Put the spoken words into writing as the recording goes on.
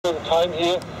some time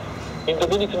here in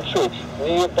Dominican Church,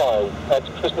 nearby, at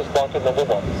Christmas market number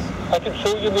 1. I can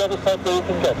show you the other side where you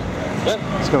can get. Yes?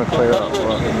 It's going to clear up.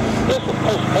 Yes, of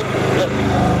course, thank you. Yes.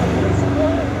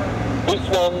 This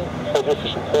one for the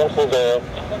official portal there.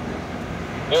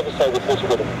 The other side, of course, you've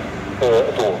got a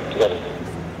door together.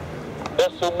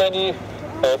 There's so many...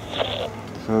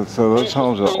 So those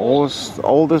homes are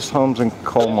oldest homes in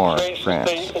Colmar,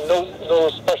 France. No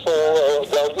special,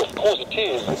 well, of course it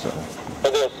is.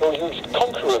 But there are so huge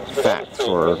concurrents with facts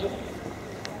or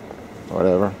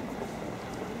whatever.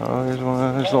 Oh, here's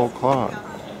the old clock.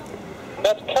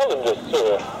 That calendar,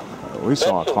 sir. We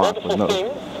saw a clock with no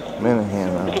minute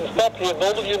hand on You it. can stop here.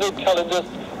 Normally you need calendars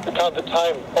to count the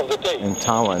time of the day. In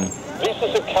Thann. This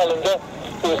is a calendar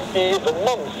to see the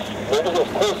months. Normally, of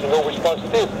course, you know which month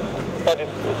it is. But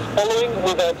it's following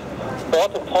with that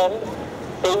dot upon,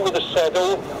 going with the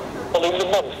shadow, following the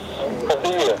months of the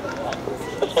year.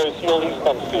 That's why you see all these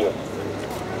months here.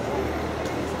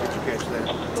 Did you catch that?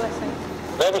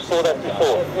 Never saw that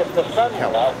before. It's the sun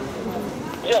now.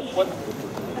 Yes.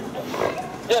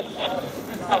 Yes.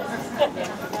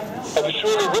 And it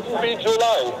surely wouldn't be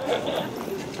July.